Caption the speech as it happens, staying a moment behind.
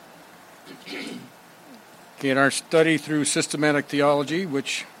Okay, in our study through systematic theology,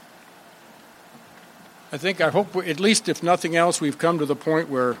 which I hope, at least if nothing else, we've come to the point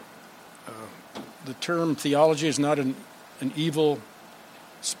where the term theology is not an evil,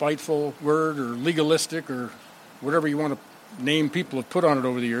 spiteful word or legalistic or whatever you want to name people have put on it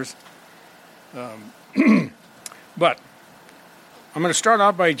over the years. But I'm going to start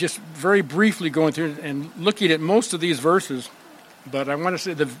out by just very briefly going through and looking at most of these verses. But I want to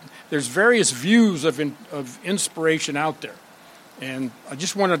say there's various views of inspiration out there, and I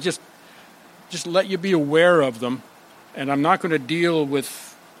just want to just let you be aware of them. And I'm not going to deal with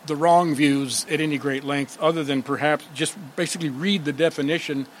the wrong views at any great length, other than perhaps just basically read the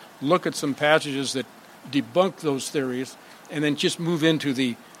definition, look at some passages that debunk those theories, and then just move into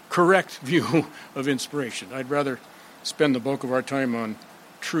the correct view of inspiration. I'd rather spend the bulk of our time on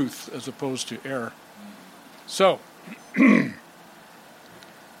truth as opposed to error. So, the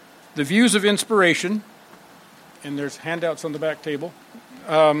views of inspiration, and there's handouts on the back table.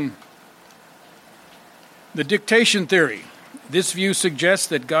 The dictation theory. This view suggests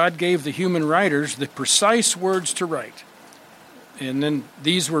that God gave the human writers the precise words to write, and then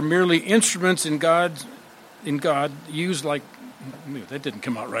these were merely instruments in God used like, that didn't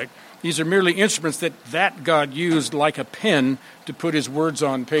come out right. These are merely instruments that God used like a pen to put his words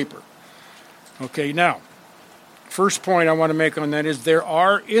on paper. Okay, now, first point I want to make on that is there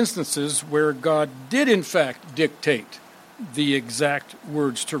are instances where God did in fact dictate the exact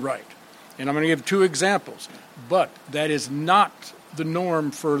words to write. And I'm going to give two examples, but that is not the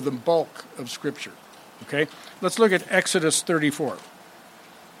norm for the bulk of Scripture. Okay? Let's look at Exodus 34.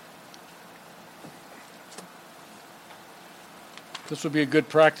 This will be a good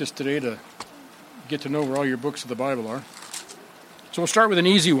practice today to get to know where all your books of the Bible are. So we'll start with an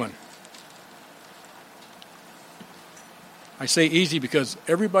easy one. I say easy because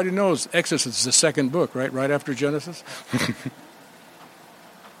everybody knows Exodus is the second book, right? Right after Genesis.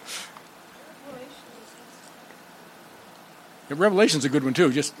 Revelation's a good one too.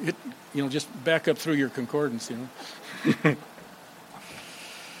 Just back up through your concordance,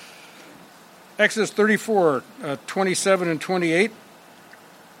 Exodus 34, 27 and 28.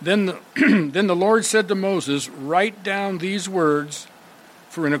 Then the Lord said to Moses, "Write down these words,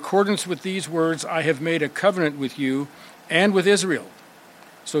 for in accordance with these words I have made a covenant with you and with Israel."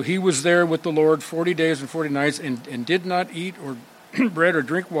 So he was there with the Lord 40 days and 40 nights and did not eat or bread or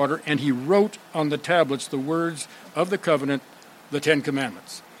drink water, and he wrote on the tablets the words of the covenant, the Ten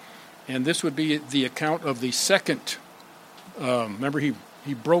Commandments. And this would be the account of the second. Remember, he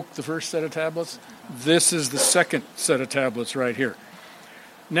broke the first set of tablets? This is the second set of tablets right here.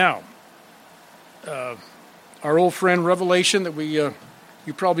 Now, our old friend Revelation that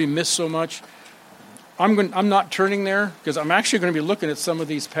you probably missed so much, I'm not turning there because I'm actually going to be looking at some of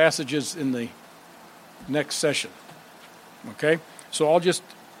these passages in the next session. Okay? So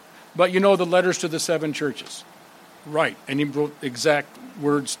but you know the letters to the seven churches. Right, and he wrote exact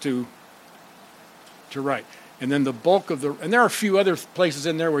words to write. And then the bulk of and there are a few other places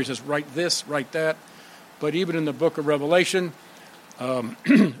in there where he says, write this, write that. But even in the book of Revelation,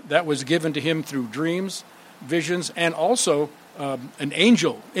 that was given to him through dreams, visions, and also an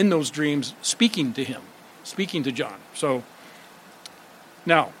angel in those dreams speaking to him, speaking to John. So,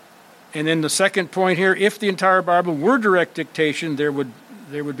 now, and then the second point here, if the entire Bible were direct dictation, there would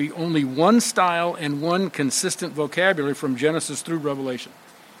be only one style and one consistent vocabulary from Genesis through Revelation.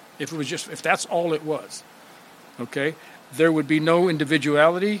 If that's all it was, okay, there would be no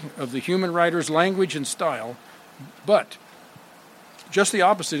individuality of the human writer's language and style, but just the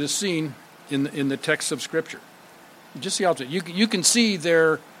opposite is seen in the texts of Scripture. Just the opposite. You can see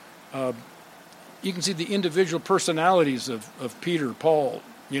you can see the individual personalities of Peter, Paul,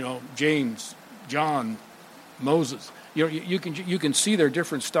 James, John, Moses. You can see their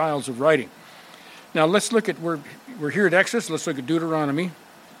different styles of writing. Now let's look at we're here at Exodus. Let's look at Deuteronomy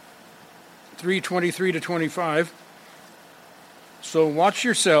 3:23 to 25. So watch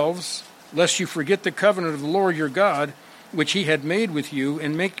yourselves, lest you forget the covenant of the Lord your God, which he had made with you,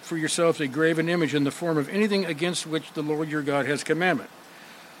 and make for yourselves a graven image in the form of anything against which the Lord your God has commandment.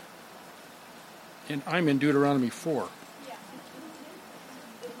 And I'm in Deuteronomy 4.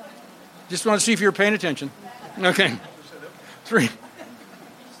 Just want to see if you're paying attention. Okay. 3.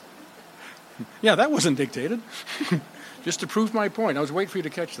 Yeah, that wasn't dictated. Just to prove my point. I was waiting for you to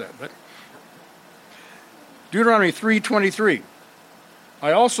catch that. But Deuteronomy 3:23.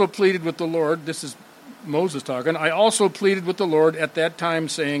 I also pleaded with the Lord, this is Moses talking, I also pleaded with the Lord at that time,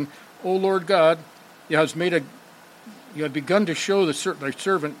 saying, O Lord God, you have begun to show thy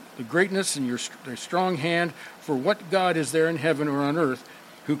servant the greatness and thy strong hand, for what God is there in heaven or on earth,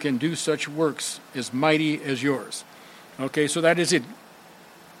 who can do such works as mighty as yours. Okay, so that is it.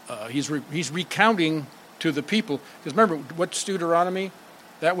 He's recounting to the people. Because remember, what's Deuteronomy?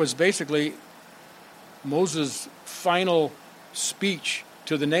 That was basically Moses' final speech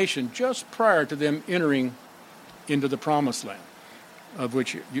to the nation just prior to them entering into the promised land, of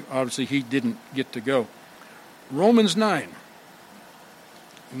which obviously he didn't get to go. Romans 9,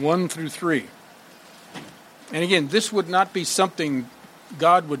 1 through 3. And again, this would not be something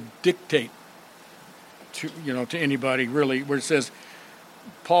God would dictate to anybody, really, where it says,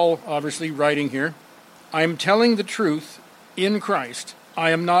 Paul obviously writing here, I am telling the truth in Christ.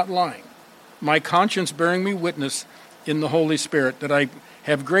 I am not lying. My conscience bearing me witness in the Holy Spirit that I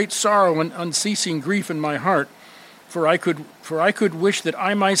have great sorrow and unceasing grief in my heart, for I could wish that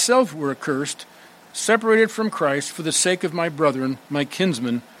I myself were accursed, separated from Christ for the sake of my brethren, my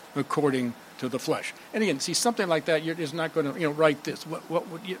kinsmen, according to the flesh. And again, see, something like that is not going to write this. What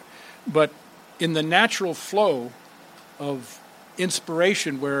would you? But in the natural flow of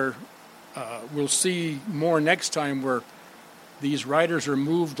inspiration, where we'll see more next time, where these writers are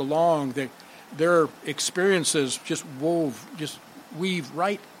moved along, their experiences just weave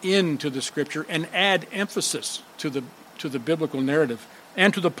right into the Scripture and add emphasis to the biblical narrative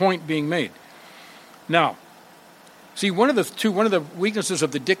and to the point being made. Now, see, one of the weaknesses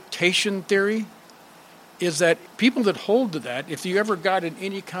of the dictation theory is that people that hold to that, if you ever got in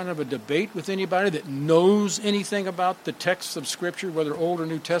any kind of a debate with anybody that knows anything about the texts of Scripture, whether Old or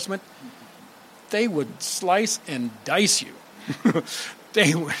New Testament, they would slice and dice you.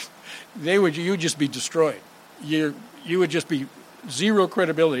 You would just be destroyed. You would just be zero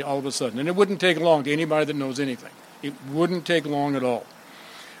credibility all of a sudden. And it wouldn't take long to anybody that knows anything. It wouldn't take long at all.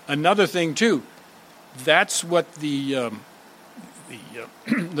 Another thing, too, that's what the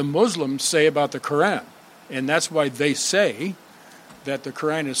Muslims say about the Quran. And that's why they say that the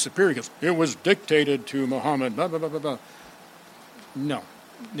Quran is superior, because it was dictated to Muhammad, blah, blah, blah, blah, blah. No.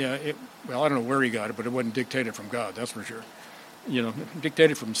 Yeah, I don't know where he got it, but it wasn't dictated from God, that's for sure.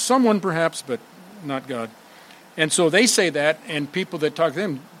 Dictated from someone perhaps, but not God. And so they say that, and people that talk to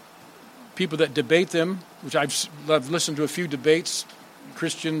them, people that debate them, which I've listened to a few debates,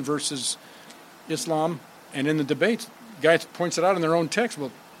 Christian versus Islam, and in the debates, guys points it out in their own text.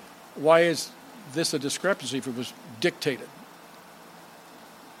 Well, why is this a discrepancy if it was dictated?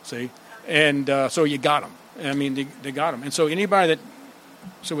 See? And so you got them. I mean, they got them. And so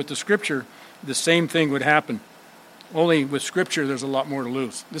so with the Scripture, the same thing would happen. Only with Scripture, there's a lot more to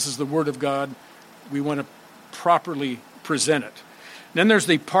lose. This is the Word of God. We want to properly present it. Then there's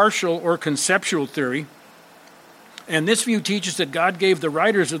the partial or conceptual theory. And this view teaches that God gave the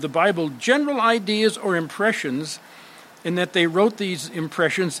writers of the Bible general ideas or impressions, and that they wrote these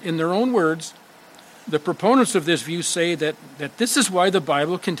impressions in their own words. The proponents of this view say that this is why the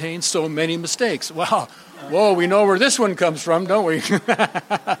Bible contains so many mistakes. Wow. Whoa, we know where this one comes from, don't we?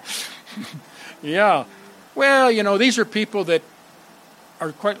 Yeah. Well, these are people that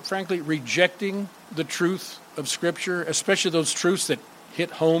are, quite frankly, rejecting the truth of Scripture, especially those truths that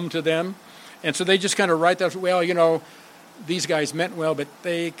hit home to them. And so they just kind of write that, well, these guys meant well, but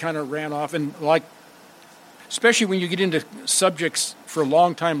they kind of ran off. And especially when you get into subjects for a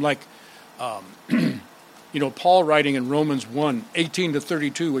long time, like, Paul writing in Romans 1, 18 to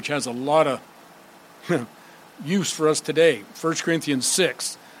 32, which has a lot of use for us today. 1 Corinthians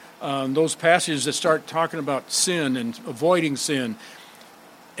 6, those passages that start talking about sin and avoiding sin.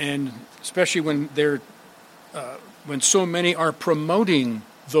 And especially when when so many are promoting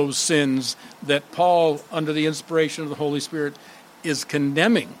those sins that Paul, under the inspiration of the Holy Spirit, is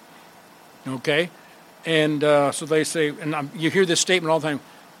condemning. Okay? And so they say, and you hear this statement all the time,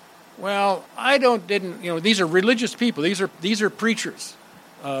 well, these are religious people. These are preachers.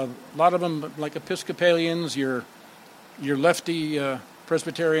 A lot of them, like Episcopalians, your lefty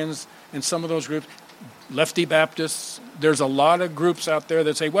Presbyterians, and some of those groups, lefty Baptists. There's a lot of groups out there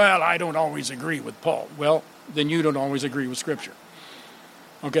that say, well, I don't always agree with Paul. Well, then you don't always agree with Scripture.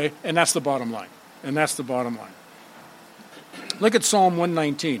 Okay? And that's the bottom line. Look at Psalm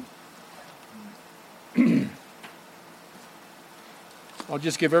 119. I'll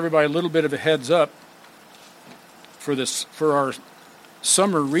just give everybody a little bit of a heads up for our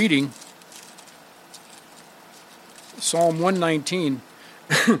summer reading. Psalm 119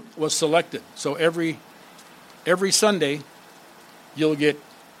 was selected. So every Sunday, you'll get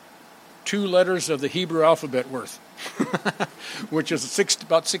 2 letters of the Hebrew alphabet worth, which is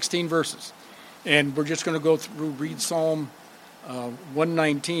about 16 verses. And we're just going to go through, read Psalm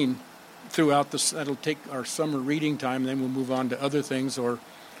 119 throughout this. That'll take our summer reading time, and then we'll move on to other things, or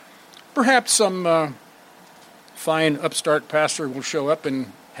perhaps some fine upstart pastor will show up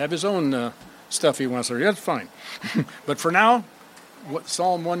and have his own stuff he wants to read. That's fine. But for now,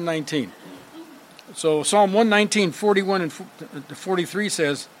 Psalm 119. So Psalm 119, 41 and 43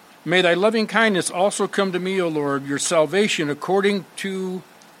 says, "May thy loving kindness also come to me, O Lord, your salvation according to"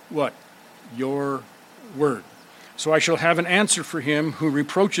 what? "Your word. So I shall have an answer for him who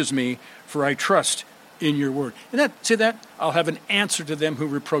reproaches me, for I trust in your word." And see that? I'll have an answer to them who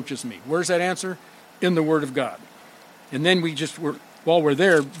reproaches me. Where's that answer? In the word of God. And then while we're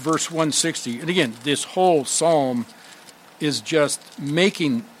there, verse 160. And again, this whole psalm is just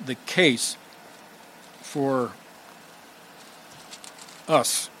making the case for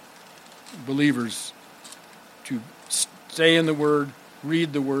us believers to stay in the word,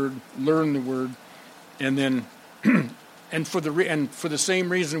 read the word, learn the word, and then and for the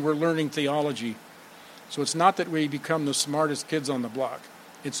same reason we're learning theology. So it's not that we become the smartest kids on the block.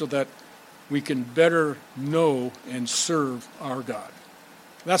 It's so that we can better know and serve our God.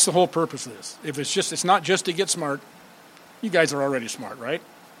 That's the whole purpose of this. It's not just to get smart. You guys are already smart, right?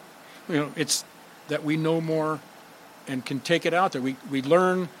 It's that we know more and can take it out there. We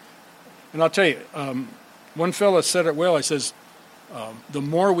learn. And I'll tell you, one fella said it well. He says, the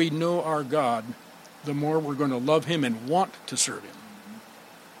more we know our God, the more we're going to love him and want to serve him.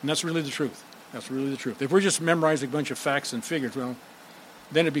 And that's really the truth. That's really the truth. If we're just memorizing a bunch of facts and figures, well,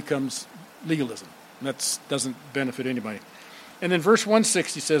 then it becomes legalism. That doesn't benefit anybody. And then verse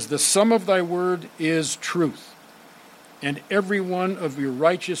 160 says, "The sum of thy word is truth, and every one of your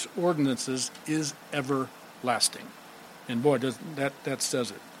righteous ordinances is everlasting." And boy, that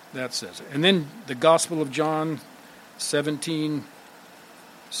says it. That says it. And then the Gospel of John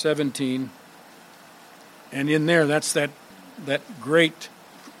 17:17. And in there, that's that great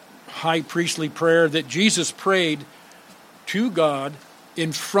high priestly prayer that Jesus prayed to God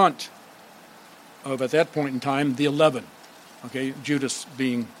in front of, at that point in time, the 11. Okay, Judas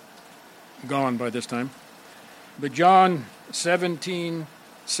being gone by this time. But John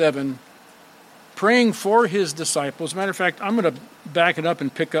 17:7, praying for his disciples. As a matter of fact, I'm going to back it up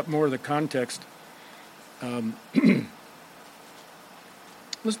and pick up more of the context.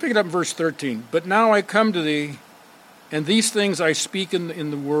 Let's pick it up in verse 13. "But now I come to thee, and these things I speak in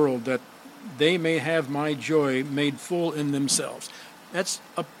the world, that they may have my joy made full in themselves." That's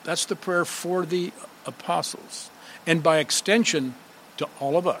the prayer for the apostles, and by extension to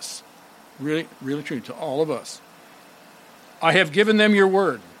all of us. Really, really true, to all of us. "I have given them your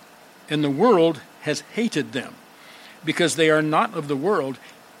word, and the world has hated them, because they are not of the world,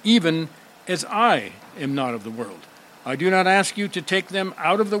 even as I am not of the world. I do not ask you to take them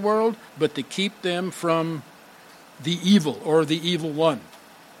out of the world, but to keep them from the evil," or the evil one.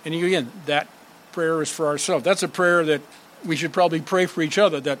 And again, that prayer is for ourselves. That's a prayer that we should probably pray for each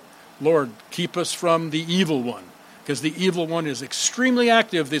other, that, Lord, keep us from the evil one. Because the evil one is extremely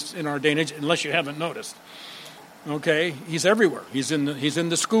active in our day and age, unless you haven't noticed. Okay, he's everywhere. He's in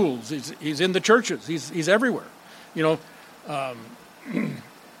the schools. He's in the churches. He's everywhere.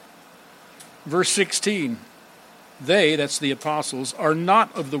 Verse 16, "They," that's the apostles, "are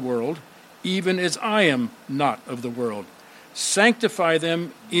not of the world, even as I am not of the world. Sanctify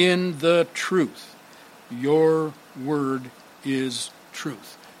them in the truth. Your word is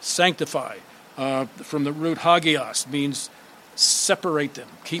truth." Sanctify, from the root hagios, means separate them,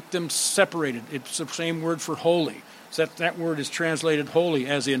 keep them separated. It's the same word for holy. So that word is translated holy,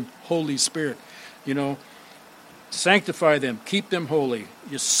 as in Holy Spirit. Sanctify them, keep them holy.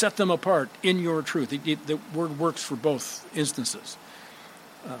 You set them apart in your truth. The word works for both instances.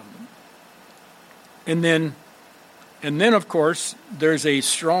 And then, of course,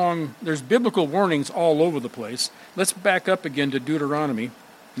 there's biblical warnings all over the place. Let's back up again to Deuteronomy.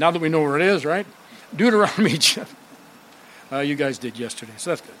 Now that we know where it is, right? Deuteronomy. You guys did yesterday, so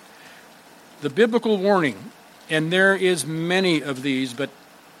that's good. The biblical warning, and there is many of these, but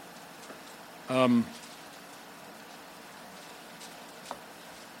we'll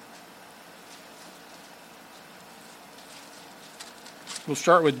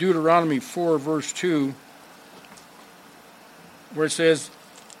start with Deuteronomy 4, verse 2, where it says,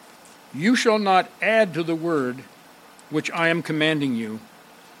 "You shall not add to the word which I am commanding you,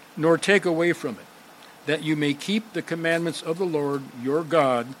 nor take away from it, that you may keep the commandments of the Lord your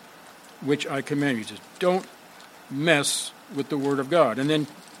God, which I command you." Just don't mess with the word of God. And then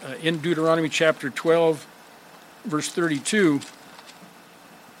in Deuteronomy chapter 12, verse 32,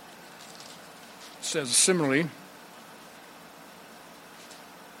 it says similarly,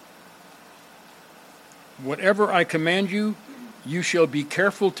 "Whatever I command you, you shall be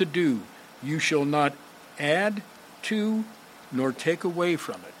careful to do. You shall not add to nor take away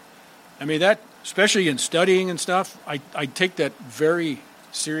from it." I mean, that, especially in studying and stuff, I take that very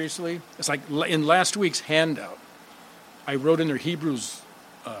Seriously? It's like in last week's handout, I wrote in there Hebrews,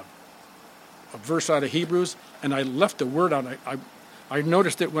 a verse out of Hebrews, and I left a word out. I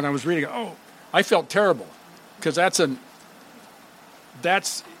noticed it when I was reading it. Oh, I felt terrible because it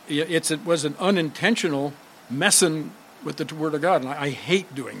was an unintentional messing with the Word of God, and I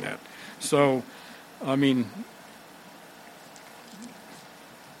hate doing that. So, I mean,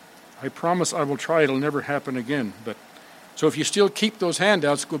 I promise I will try. It'll never happen again. But so if you still keep those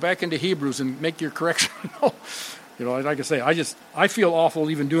handouts, go back into Hebrews and make your correction. You know, like I say, I feel awful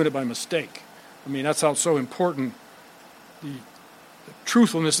even doing it by mistake. I mean, that's how so important the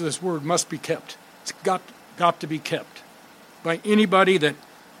truthfulness of this word must be kept. It's got to be kept by anybody that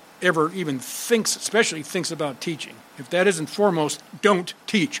ever even thinks, especially thinks about teaching. If that isn't foremost, don't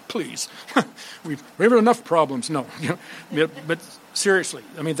teach, please. We have enough problems. No, but seriously,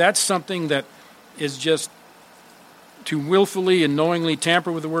 I mean, that's something that is just to willfully and knowingly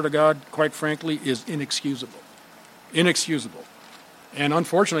tamper with the Word of God, quite frankly, is inexcusable. Inexcusable. And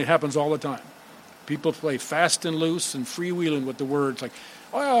unfortunately, it happens all the time. People play fast and loose and freewheeling with the words, like,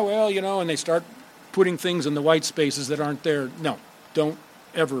 oh, well, you know, and they start putting things in the white spaces that aren't there. No, don't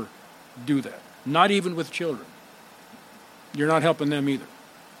ever do that. Not even with children. You're not helping them either.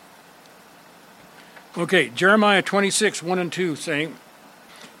 Okay, Jeremiah 26, 1 and 2, saying,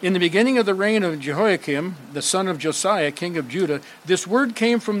 in the beginning of the reign of Jehoiakim, the son of Josiah, king of Judah, this word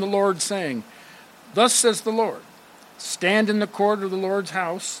came from the Lord, saying, thus says the Lord, stand in the court of the Lord's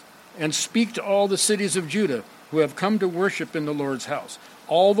house, and speak to all the cities of Judah who have come to worship in the Lord's house.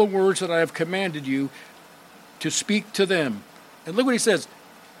 All the words that I have commanded you to speak to them. And look what he says.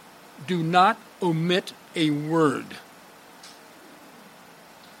 Do not omit a word.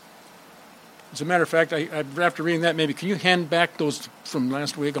 As a matter of fact, after reading that, maybe, can you hand back those from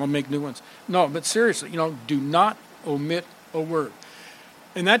last week? I'll make new ones. No, but seriously, do not omit a word.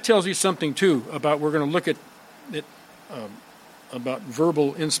 And that tells you something, too, about, we're going to look at it, about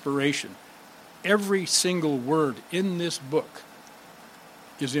verbal inspiration. Every single word in this book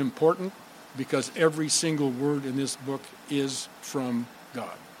is important because every single word in this book is from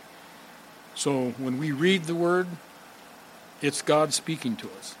God. So when we read the word, it's God speaking to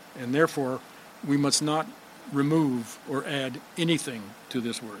us. And therefore, we must not remove or add anything to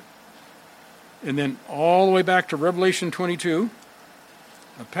this word. And then all the way back to Revelation 22,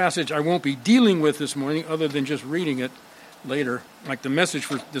 a passage I won't be dealing with this morning other than just reading it later. Like the message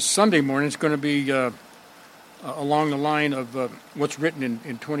for this Sunday morning is going to be along the line of what's written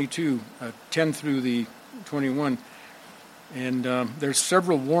in 22, 10 through the 21. And there's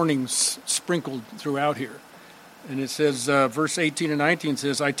several warnings sprinkled throughout here. And it says, verse 18 and 19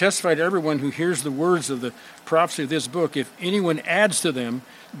 says, I testify to everyone who hears the words of the prophecy of this book, if anyone adds to them,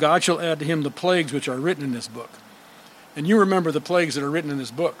 God shall add to him the plagues which are written in this book. And you remember the plagues that are written in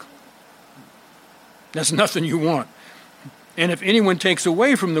this book. That's nothing you want. And if anyone takes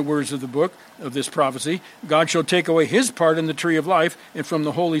away from the words of the book of this prophecy, God shall take away his part in the tree of life and from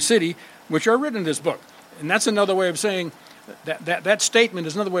the holy city, which are written in this book. And that's another way of saying, that statement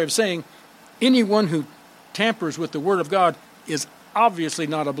is another way of saying, anyone who tampers with the word of God is obviously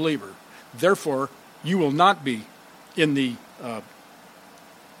not a believer. Therefore, you will not be in the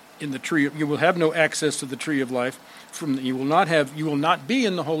tree. You will have no access to the tree of life. You will not be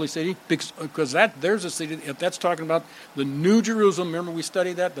in the holy city because there's a city. If that's talking about the New Jerusalem, remember we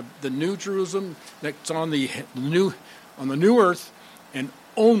studied that the New Jerusalem that's on the new earth, and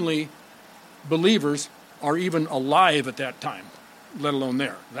only believers are even alive at that time, let alone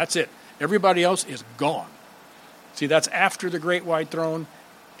there. That's it. Everybody else is gone. See, that's after the great white throne.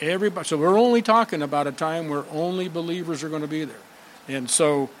 So we're only talking about a time where only believers are going to be there. And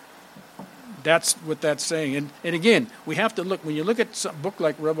so that's what that's saying. And again, we have to look, when you look at a book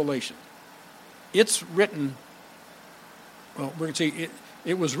like Revelation, it's written, well, we're going to see,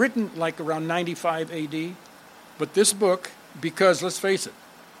 it was written like around 95 AD, but this book, because let's face it,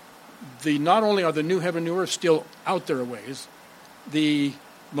 not only are the new heaven, new earth still out there a ways, the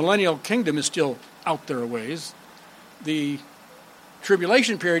millennial kingdom is still out there a ways, the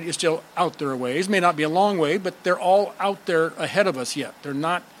tribulation period is still out there a ways, may not be a long way, but they're all out there ahead of us yet. They're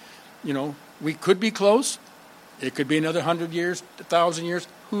not, we could be close. It could be another 100 years, 1,000 years.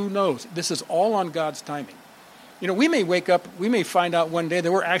 Who knows? This is all on God's timing. We may wake up, we may find out one day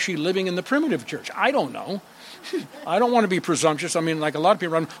that we're actually living in the primitive church. I don't know. I don't want to be presumptuous. I mean, like a lot of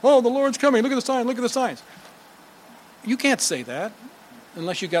people run, oh, the Lord's coming. Look at the sign. Look at the signs. You can't say that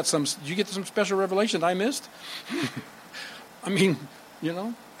unless you got did you get some special revelation I missed? I mean, I have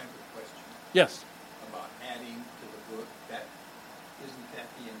a question. Yes. About adding to the book. Isn't that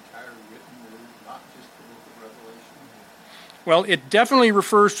the entire written word, not just the book of Revelation? Well, it definitely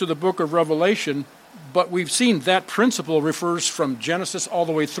refers to the book of Revelation, but we've seen that principle refers from Genesis all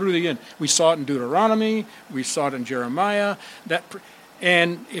the way through the end. We saw it in Deuteronomy, we saw it in Jeremiah.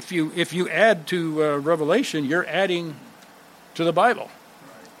 And if you add to Revelation, you're adding to the Bible,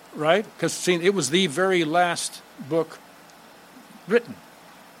 right? Because see, it was the very last book written.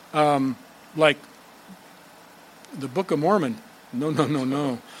 Like the Book of Mormon.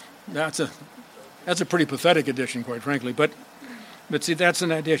 No. That's a pretty pathetic edition, quite frankly. But see, that's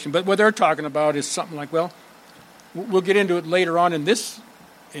an addition. But what they're talking about is something like, well, we'll get into it later on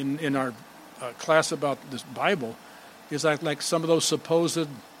in our class about this Bible, is like some of those supposed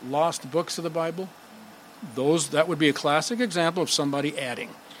lost books of the Bible. That would be a classic example of somebody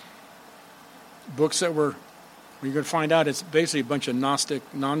adding books that were. You're going to find out it's basically a bunch of Gnostic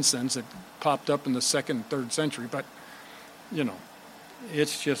nonsense that popped up in the 2nd and 3rd century. But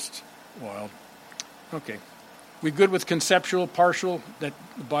it's just wild. Okay. We good with conceptual, partial, that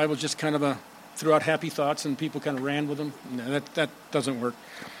the Bible just kind of threw out happy thoughts and people kind of ran with them? No, that doesn't work.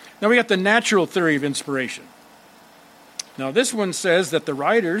 Now we got the natural theory of inspiration. Now this one says that the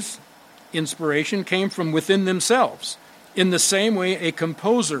writer's inspiration came from within themselves, in the same way a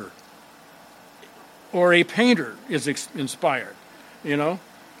composer or a painter is inspired.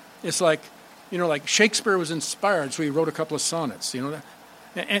 It's like Shakespeare was inspired, so he wrote a couple of sonnets.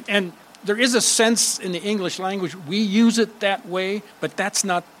 And there is a sense in the English language, we use it that way, but that's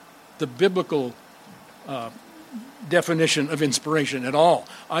not the biblical definition of inspiration at all.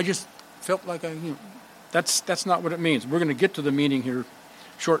 I just felt like that's not what it means. We're going to get to the meaning here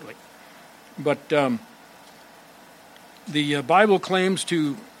shortly. But the Bible claims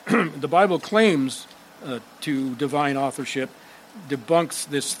to divine authorship, debunks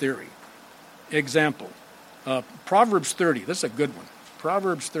this theory. Example, Proverbs 30. This is a good one.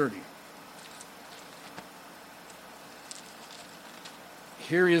 Proverbs 30.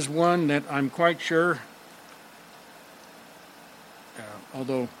 Here is one that I'm quite sure,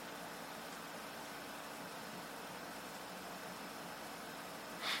 although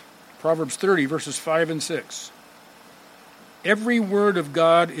Proverbs 30, verses 5 and 6. Every word of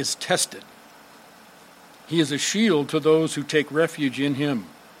God is tested. He is a shield to those who take refuge in him.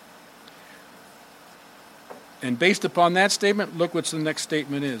 And based upon that statement, look what the next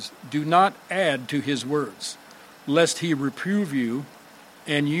statement is. Do not add to his words, lest he reprove you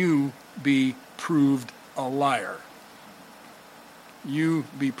and you be proved a liar. You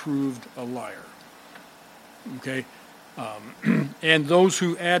be proved a liar. Okay? And those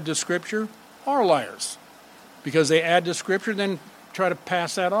who add to Scripture are liars. Because they add to Scripture, then try to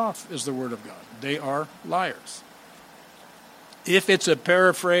pass that off as the Word of God. They are liars. If it's a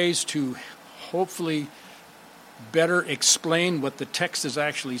paraphrase to hopefully better explain what the text is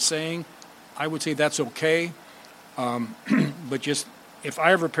actually saying, I would say that's okay. But just, if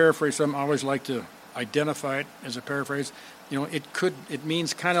I ever paraphrase something, I always like to identify it as a paraphrase. It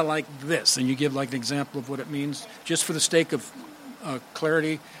means kind of like this, and you give like an example of what it means, just for the sake of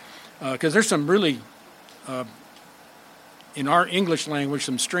clarity. Because there's some really, in our English language,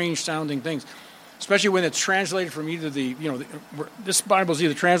 some strange sounding things, especially when it's translated from either this Bible is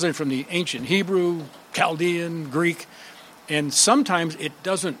either translated from the ancient Hebrew, Chaldean, Greek, and sometimes it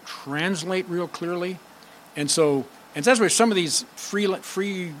doesn't translate real clearly. And that's where some of these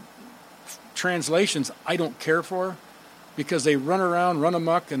free translations I don't care for, because they run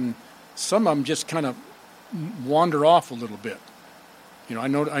amok, and some of them just kind of wander off a little bit. I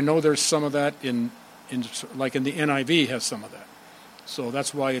know there's some of that in the NIV has some of that. So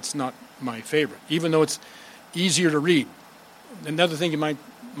that's why it's not my favorite, even though it's easier to read. Another thing you might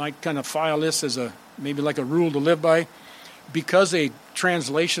kind of file this as maybe like a rule to live by, because a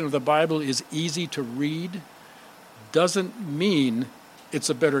translation of the Bible is easy to read, doesn't mean it's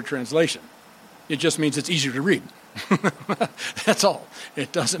a better translation. It just means it's easier to read. That's all.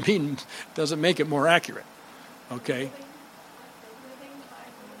 It doesn't make it more accurate. Okay?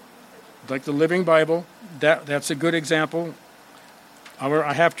 Like the Living Bible, that's a good example.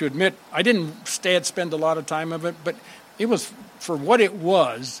 I have to admit, I didn't spend a lot of time of it, but it was, for what it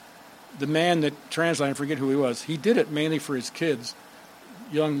was, the man that translated, I forget who he was, he did it mainly for his kids,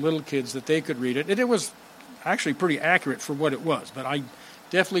 young little kids, that they could read it. And it was actually pretty accurate for what it was, but I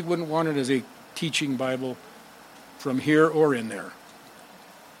definitely wouldn't want it as a teaching Bible from here or in there.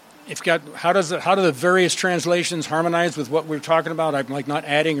 How do the various translations harmonize with what we're talking about? I'm like not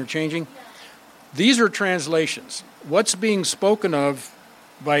adding or changing. These are translations. What's being spoken of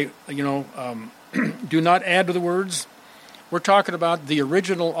by, do not add to the words? We're talking about the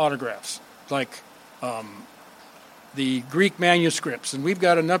original autographs, like the Greek manuscripts. And we've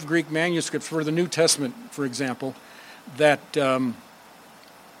got enough Greek manuscripts for the New Testament, for example, that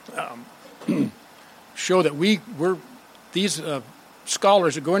show that we're these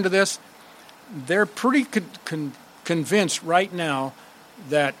scholars that go into this, they're pretty convinced right now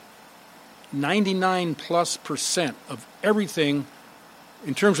that 99+% of everything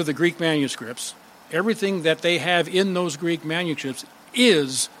in terms of the Greek manuscripts, everything that they have in those Greek manuscripts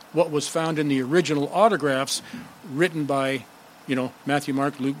is what was found in the original autographs written by, Matthew,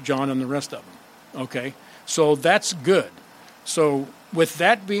 Mark, Luke, John, and the rest of them. Okay? So that's good. So with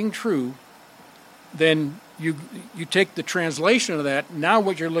that being true, then you take the translation of that. Now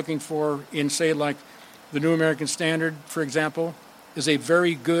what you're looking for in, say, like the New American Standard, for example, is a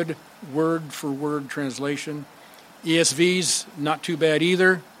very good word-for-word translation. ESV's not too bad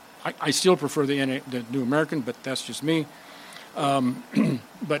either. I still prefer the New American, but that's just me.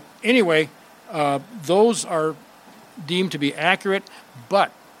 But anyway, those are deemed to be accurate,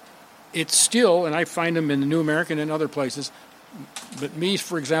 but it's still, and I find them in the New American and other places, but me,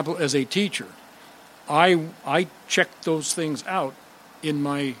 for example, as a teacher, I check those things out in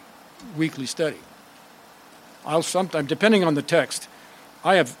my weekly study. I'll sometimes, depending on the text,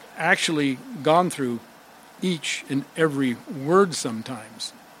 I have actually gone through each and every word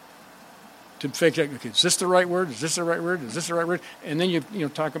sometimes to fake check, okay, is this the right word? Is this the right word? Is this the right word? And then you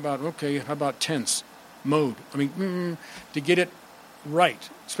talk about, okay, how about tense, mode? I mean, to get it right,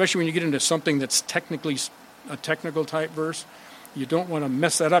 especially when you get into something that's technically a technical type verse, you don't want to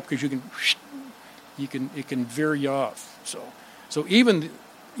mess that up because it can veer you off. So even,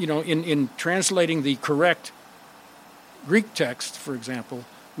 in translating the correct Greek text, for example,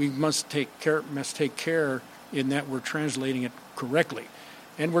 we must take care in that we're translating it correctly.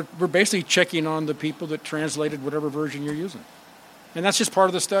 And we're basically checking on the people that translated whatever version you're using. And that's just part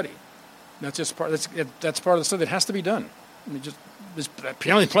of the study. That's part of the study that has to be done. It's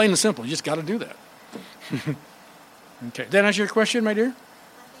plain and simple. You just got to do that. Okay. Did that answer your question, my dear?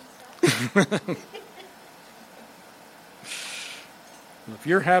 If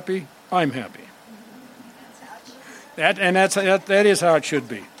you're happy, I'm happy. That is how it should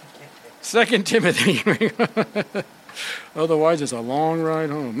be. 2 Timothy. Otherwise, it's a long ride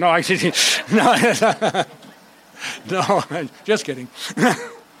home. No, no, just kidding.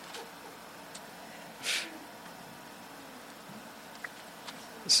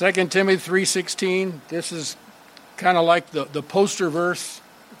 2 Timothy 3:16. This is kind of like the poster verse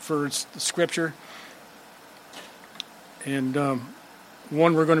for the Scripture, and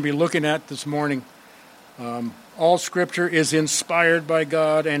one we're going to be looking at this morning. All Scripture is inspired by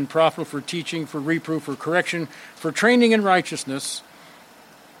God and profitable for teaching, for reproof, for correction, for training in righteousness.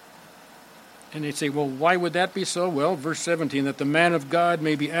 And they say, well, why would that be so? Well, verse 17, that the man of God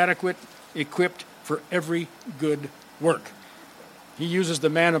may be adequate, equipped for every good work. He uses the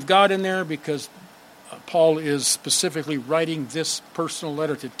man of God in there because Paul is specifically writing this personal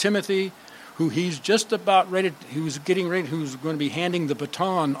letter to Timothy, who he's just about ready, who's going to be handing the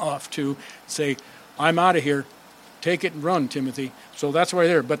baton off to, say, I'm out of here. Take it and run, Timothy. So that's why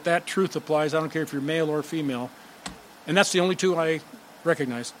there. But that truth applies. I don't care if you're male or female. And that's the only two I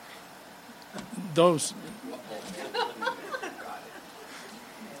recognize. Those.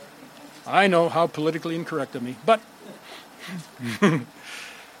 I know how politically incorrect of me. But,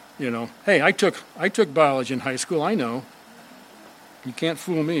 hey, I took biology in high school. I know. You can't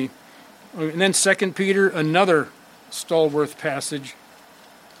fool me. And then 2 Peter, another stalwart passage.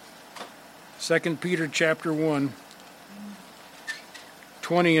 2 Peter chapter 1,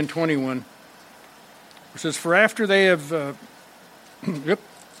 20 and 21. It says, for after they have,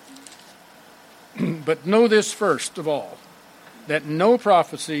 but know this first of all, that no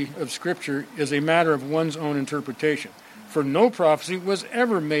prophecy of Scripture is a matter of one's own interpretation. For no prophecy was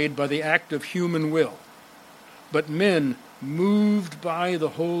ever made by the act of human will, but men moved by the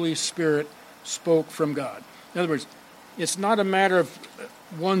Holy Spirit spoke from God. In other words, it's not a matter of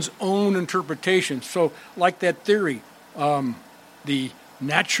one's own interpretation. So like that theory, the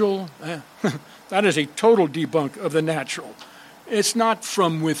natural, that is a total debunk of the natural. It's not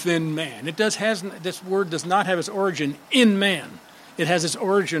from within man. This word does not have its origin in man. It has its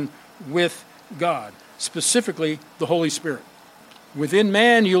origin with God, specifically the Holy Spirit. Within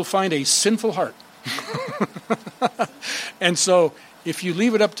man, you'll find a sinful heart. And so if you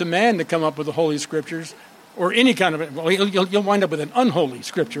leave it up to man to come up with the Holy Scriptures, or any kind of, you'll wind up with an unholy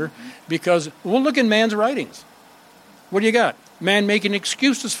Scripture, because we'll look in man's writings. What do you got? Man making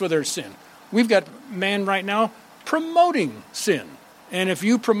excuses for their sin. We've got man right now promoting sin. And if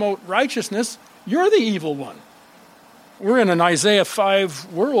you promote righteousness, you're the evil one. We're in an Isaiah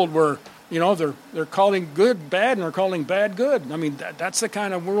 5 world where, they're calling good bad and they're calling bad good. I mean, that's the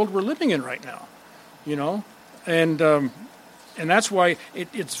kind of world we're living in right now. And that's why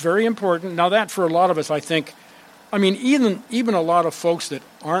it's very important. Now that for a lot of us, I think, I mean, even a lot of folks that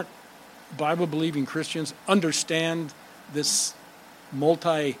aren't Bible-believing Christians understand this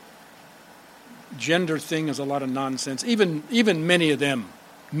multi-gender thing is a lot of nonsense. Even many of them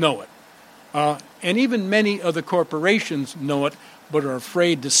know it. And even many of the corporations know it, but are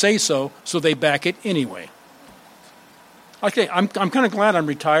afraid to say so they back it anyway. Okay, I'm kind of glad I'm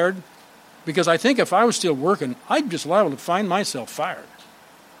retired, because I think if I was still working, I'd just liable to find myself fired.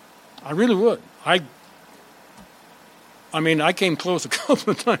 I really would. I mean, I came close a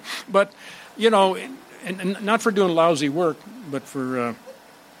couple of times, but, and not for doing lousy work, but for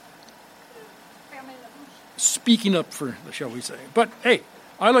speaking up for, shall we say. But, hey,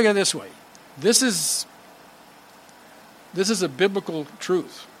 I look at it this way. This is a biblical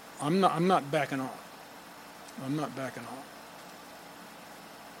truth. I'm not backing off. I'm not backing off.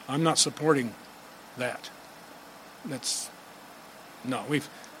 I'm not supporting that.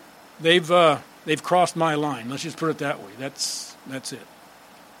 They've crossed my line. Let's just put it that way. That's it.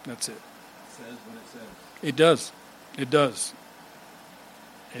 That's it. It says what it says. It does. It does.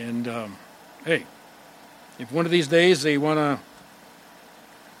 And hey, if one of these days they want to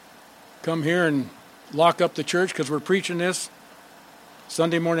come here and lock up the church because we're preaching this,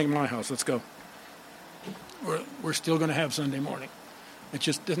 Sunday morning at my house. Let's go. We're still going to have Sunday morning. It's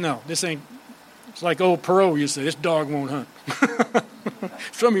just, no, this ain't, it's like old Perot used to say, this dog won't hunt.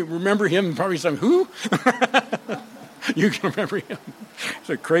 Some of you remember him and probably say, who? You can remember him. He's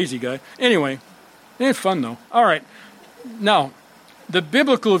a crazy guy. Anyway, it's fun though. All right. Now, the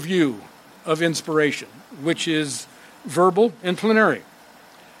biblical view of inspiration, which is verbal and plenary.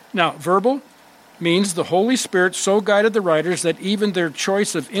 Now, verbal means the Holy Spirit so guided the writers that even their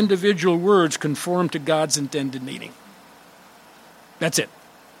choice of individual words conformed to God's intended meaning. That's it.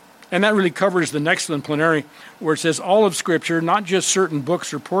 And that really covers the next one, plenary, where it says all of Scripture, not just certain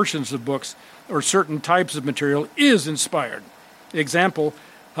books or portions of books or certain types of material, is inspired. The example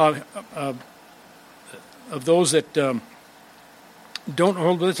of those that don't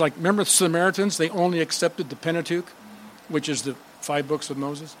hold with it, like, remember the Samaritans? They only accepted the Pentateuch, which is the 5 books of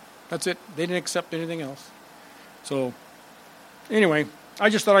Moses. That's it. They didn't accept anything else. So, anyway, I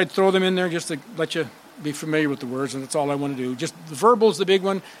just thought I'd throw them in there just to let you be familiar with the words, and that's all I want to do. Just the verbal is the big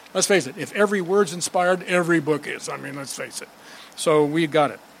one. Let's face it. If every word's inspired, every book is. I mean, let's face it. So we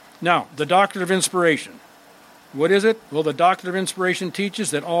got it. Now, the doctrine of inspiration. What is it? Well, the doctrine of inspiration teaches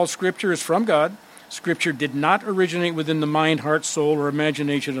that all Scripture is from God. Scripture did not originate within the mind, heart, soul, or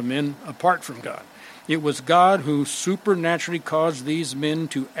imagination of men apart from God. It was God who supernaturally caused these men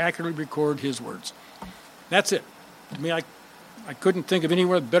to accurately record His words. That's it. To me, I couldn't think of any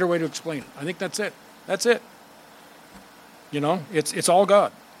better way to explain it. I think that's it. That's it. It's all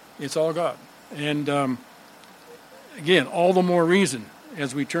God. It's all God. And again, all the more reason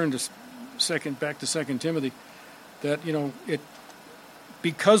as we turn to back to 2 Timothy, that it,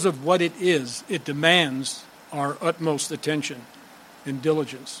 because of what it is, it demands our utmost attention and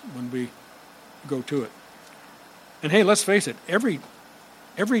diligence when we go to it. And hey, let's face it. Every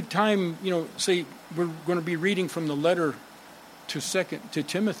time say we're going to be reading from the letter to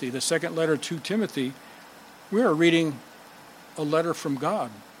Timothy, the second letter to Timothy, we are reading a letter from God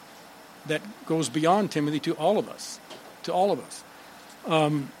that goes beyond Timothy to all of us.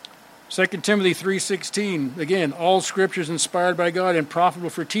 2 Timothy 3:16, again, all Scripture is inspired by God and profitable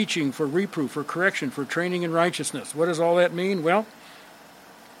for teaching, for reproof, for correction, for training in righteousness. What does all that mean? Well,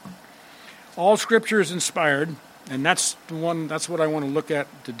 all Scripture is inspired, and that's what I want to look at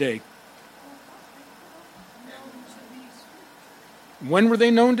today. When were they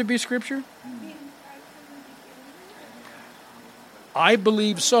known to be Scripture? I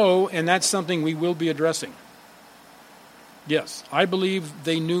believe so, and that's something we will be addressing. Yes, I believe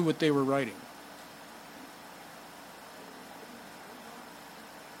they knew what they were writing.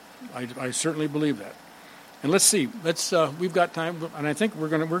 I certainly believe that. And let's see. We've got time, and I think we're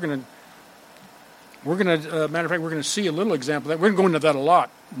gonna matter of fact, we're gonna see a little example of that. We're gonna go into that a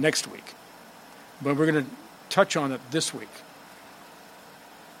lot next week, but we're gonna touch on it this week.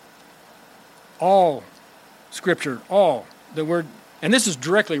 All Scripture, all the word, and this is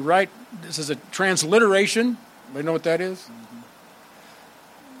directly right. This is a transliteration. You know what that is? Mm-hmm.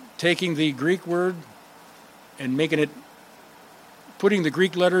 Taking the Greek word and putting the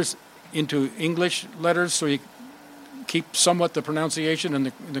Greek letters into English letters, so you keep somewhat the pronunciation and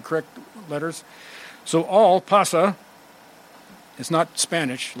the correct letters. So all, pasa, it's not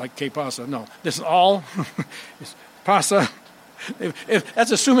Spanish like que pasa. No, this is all. It's pasa. If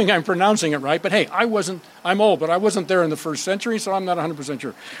that's assuming I'm pronouncing it right, but hey, I'm old, but I wasn't there in the first century, so I'm not 100%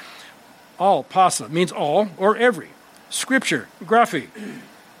 sure. All, pasa, means all or every. Scripture, graphe,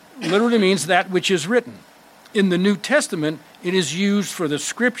 literally means that which is written. In the New Testament, it is used for the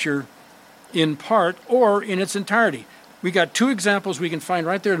Scripture in part or in its entirety. We got two examples we can find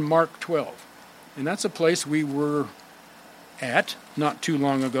right there in Mark 12. And that's a place we were at not too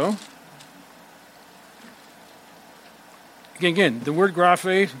long ago. Again, the word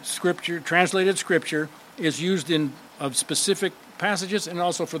graphe, scripture, translated scripture, is used in of specific passages and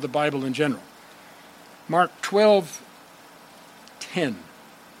also for the Bible in general. Mark 12:10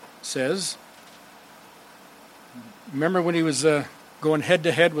 says, remember when he was going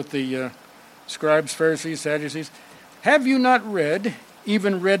head-to-head with the scribes, Pharisees, Sadducees? Have you not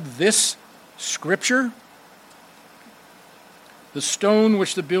even read this scripture? The stone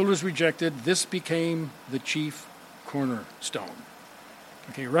which the builders rejected, this became the chief cornerstone.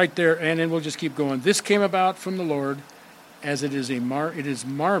 Okay, right there, and then we'll just keep going. This came about from the Lord, as it is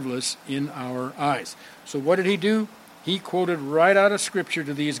marvelous in our eyes. So what did he do? He quoted right out of Scripture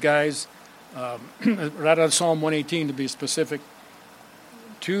to these guys, right out of Psalm 118 to be specific,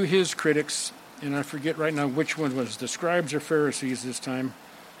 to his critics, and I forget right now which one was, the scribes or Pharisees this time.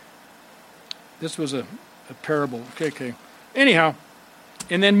 This was a parable. Okay. Anyhow,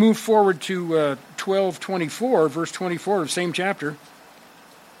 and then move forward to 12:24, verse 24 of the same chapter.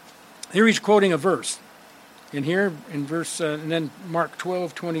 Here he's quoting a verse. And here in verse, and then Mark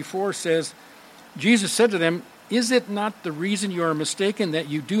 12:24 says, Jesus said to them, is it not the reason you are mistaken that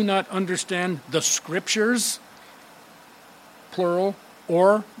you do not understand the Scriptures, plural,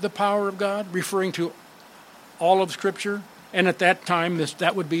 or the power of God, referring to all of Scripture? And at that time,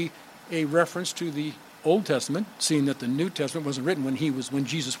 that would be a reference to the Old Testament, seeing that the New Testament wasn't written when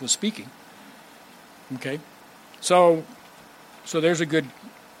Jesus was speaking. Okay, so there's a good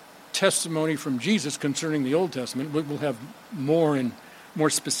testimony from Jesus concerning the Old Testament. We'll have more and more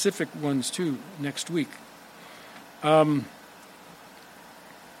specific ones too next week. Now,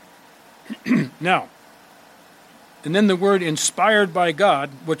 and then the word inspired by God,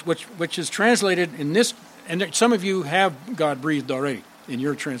 which is translated in this, and some of you have God breathed already in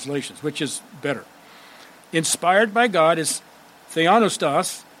your translations, which is better. Inspired by God is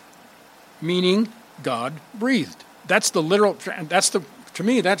theopneustos, meaning God breathed. That's the literal. To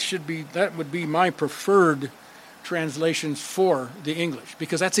me, that would be my preferred translations for the English,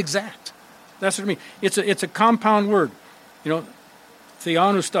 because that's exact. That's what I mean. It's a compound word,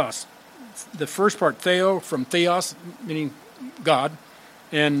 theopneustos. The first part, theo, from theos, meaning God,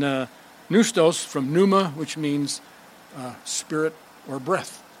 and pneustos from pneuma, which means spirit or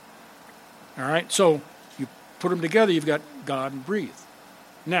breath. All right, so you put them together, you've got God breathed.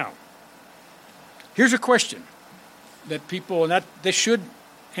 Now, here's a question that people, and that this should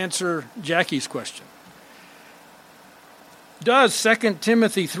answer Jackie's question. Does 2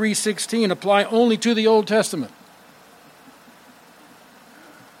 Timothy 3:16 apply only to the Old Testament?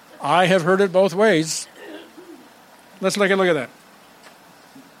 I have heard it both ways. Let's look at that.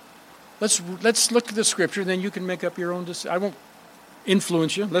 Let's look at the Scripture, then you can make up your own decision. I won't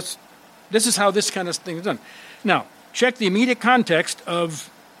influence you. This is how this kind of thing is done. Now, check the immediate context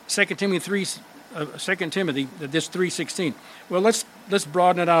of 2 Timothy, this 3:16. Well, let's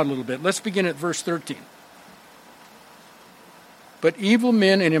broaden it out a little bit. Let's begin at verse 13. But evil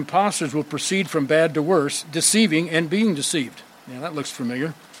men and impostors will proceed from bad to worse, deceiving and being deceived. Yeah, that looks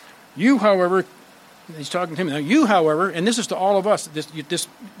familiar. You, however, he's talking to him now. You, however, and this is to all of us, this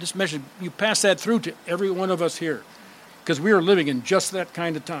message, you pass that through to every one of us here, because we are living in just that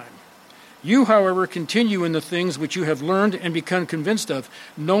kind of time. You, however, continue in the things which you have learned and become convinced of,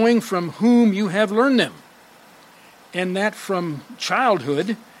 knowing from whom you have learned them, and that from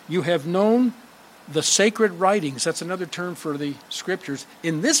childhood you have known the sacred writings. That's another term for the Scriptures.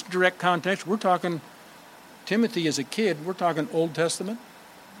 In this direct context, we're talking Timothy as a kid. We're talking Old Testament.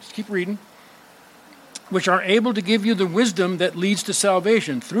 Just keep reading. Which are able to give you the wisdom that leads to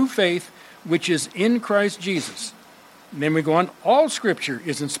salvation through faith, which is in Christ Jesus. And then we go on. All Scripture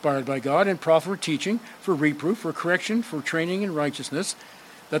is inspired by God and profitable for teaching, for reproof, for correction, for training in righteousness,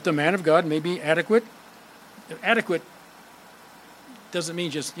 that the man of God may be adequate. Adequate doesn't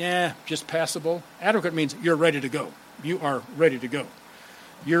mean just passable. Adequate means you're ready to go. You are ready to go.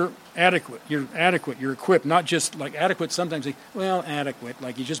 You're adequate. You're equipped. Not just like adequate. Sometimes adequate,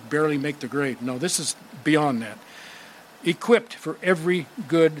 like you just barely make the grade. No, this is beyond that. Equipped for every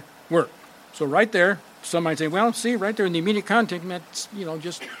good work. So right there, some might say, well, see, right there in the immediate context, that's,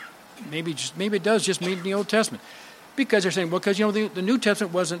 maybe it does just mean the Old Testament. Because they're saying, because the New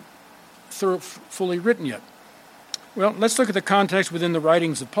Testament wasn't fully written yet. Well, let's look at the context within the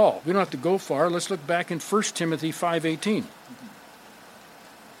writings of Paul. We don't have to go far. Let's look back in 1 Timothy 5:18.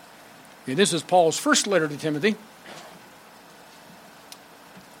 Okay, this is Paul's first letter to Timothy.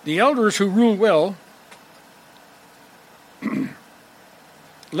 The elders who rule well,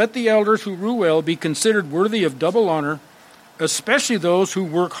 let the elders who rule well be considered worthy of double honor, especially those who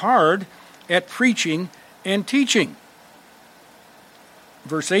work hard at preaching and teaching.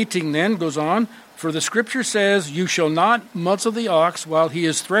 Verse 18 then goes on, for the scripture says, you shall not muzzle the ox while he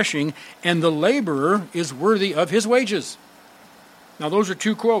is threshing, and the laborer is worthy of his wages. Now those are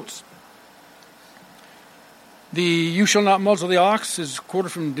two quotes. The you shall not muzzle the ox is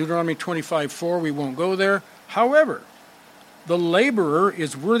quoted from Deuteronomy 25:4. We won't go there. However, the laborer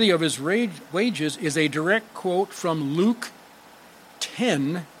is worthy of his wages is a direct quote from Luke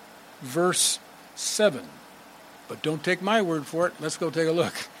 10, verse 7. But don't take my word for it. Let's go take a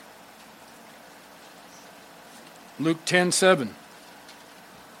look. Luke 10:7.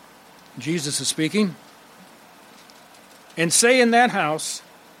 Jesus is speaking. And stay in that house.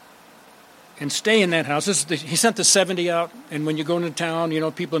 He sent the 70 out, and when you go into town,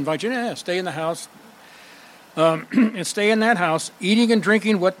 people invite you, stay in the house. And stay in that house, eating and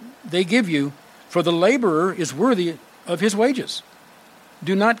drinking what they give you, for the laborer is worthy of his wages.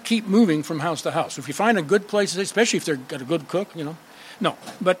 Do not keep moving from house to house. If you find a good place, especially if they've got a good cook, no.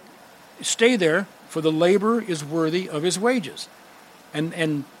 But stay there, for the laborer is worthy of his wages.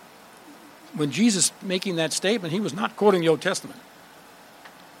 And when Jesus making that statement, he was not quoting the Old Testament.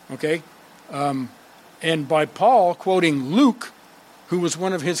 Okay? And by Paul quoting Luke, who was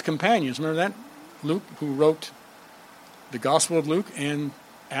one of his companions. Remember that? Luke, who wrote the Gospel of Luke and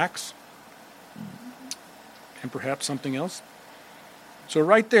Acts, and perhaps something else. So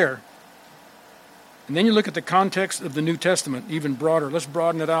right there, and then you look at the context of the New Testament, even broader. Let's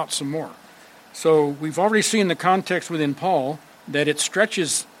broaden it out some more. So we've already seen the context within Paul, that it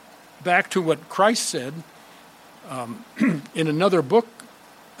stretches back to what Christ said in another book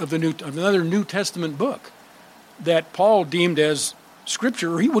of another New Testament book that Paul deemed as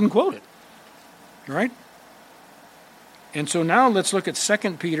Scripture, or he wouldn't quote it. Right? And so now let's look at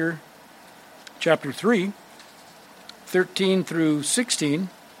 2 Peter chapter 3, 13 through 16.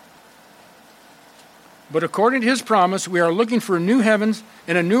 But according to his promise, we are looking for new heavens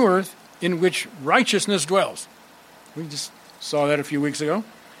and a new earth in which righteousness dwells. We just saw that a few weeks ago.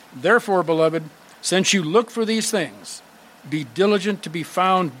 Therefore, beloved, since you look for these things, be diligent to be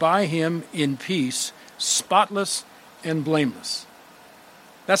found by him in peace, spotless and blameless.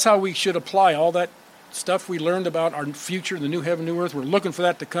 That's how we should apply all that stuff we learned about our future, the new heaven, new earth. We're looking for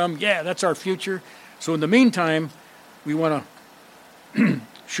that to come. Yeah, that's our future. So in the meantime, we want to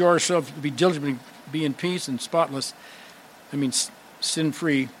show ourselves to be diligent, be in peace and spotless.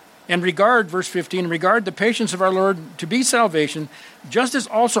 Sin-free. And regard, verse 15, regard the patience of our Lord to be salvation, just as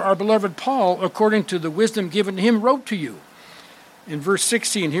also our beloved Paul, according to the wisdom given to him, wrote to you. In verse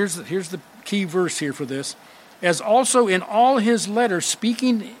 16, here's the key verse here for this. As also in all his letters,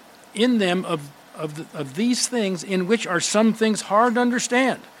 speaking in them of these things, in which are some things hard to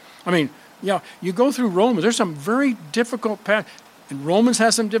understand. You go through Romans, there's some very difficult passages. And Romans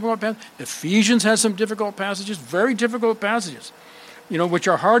has some difficult passages. Ephesians has some difficult passages, very difficult passages, which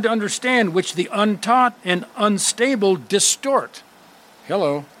are hard to understand, which the untaught and unstable distort.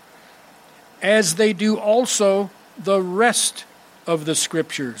 Hello. As they do also the rest of the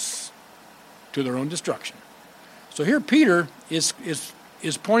Scriptures to their own destruction. So here Peter is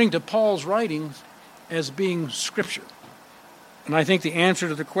pointing to Paul's writings as being Scripture. And I think the answer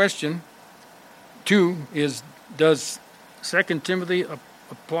to the question, too, is does 2 Timothy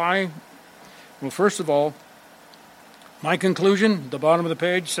apply? Well, first of all, my conclusion, the bottom of the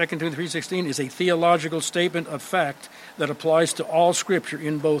page, 2 Timothy 3:16, is a theological statement of fact that applies to all Scripture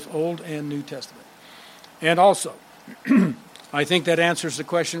in both Old and New Testament. And also, I think that answers the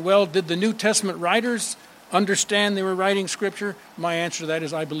question, well, did the New Testament writers understand they were writing Scripture? My answer to that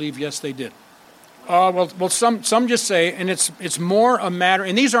is I believe, yes, they did. Some just say, and it's more a matter,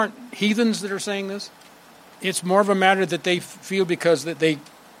 and these aren't heathens that are saying this, it's more of a matter that they feel because that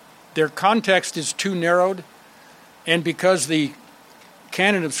their context is too narrowed, and because the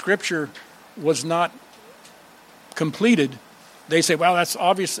canon of Scripture was not completed, they say, well, that's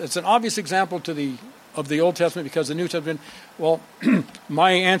obvious. It's an obvious example of the Old Testament because the New Testament. Well,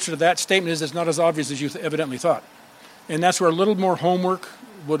 my answer to that statement is it's not as obvious as you evidently thought, and that's where a little more homework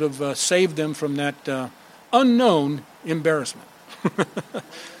would have saved them from that unknown embarrassment.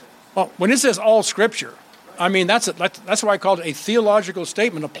 Well, when it says all Scripture, that's why I called it a theological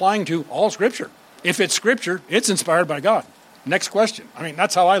statement applying to all Scripture. If it's Scripture, it's inspired by God. Next question.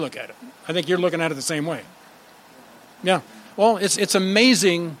 That's how I look at it. I think you're looking at it the same way. Yeah. Well, it's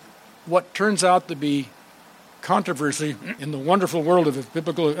amazing what turns out to be controversy in the wonderful world of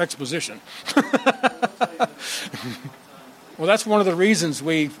biblical exposition. Well, that's one of the reasons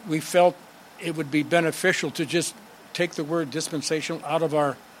we felt it would be beneficial to just take the word dispensational out of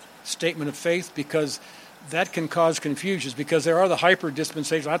our statement of faith, because that can cause confusions, because there are the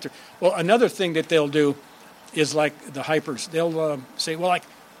hyper-dispensational out there. Well, another thing that they'll do is like the hypers. They'll say, well, like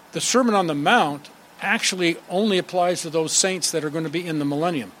the Sermon on the Mount actually only applies to those saints that are going to be in the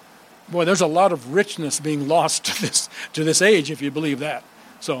millennium. Boy, there's a lot of richness being lost to this age if you believe that.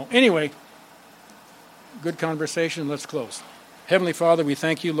 So anyway, good conversation. Let's close. Heavenly Father, we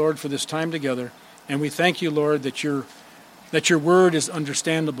thank you, Lord, for this time together, and we thank you, Lord, that your word is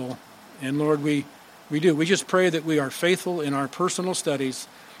understandable. And Lord, we do. We just pray that we are faithful in our personal studies.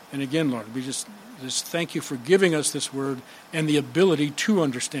 And again, Lord, we just thank you for giving us this word and the ability to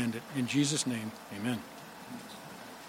understand it. In Jesus' name, amen.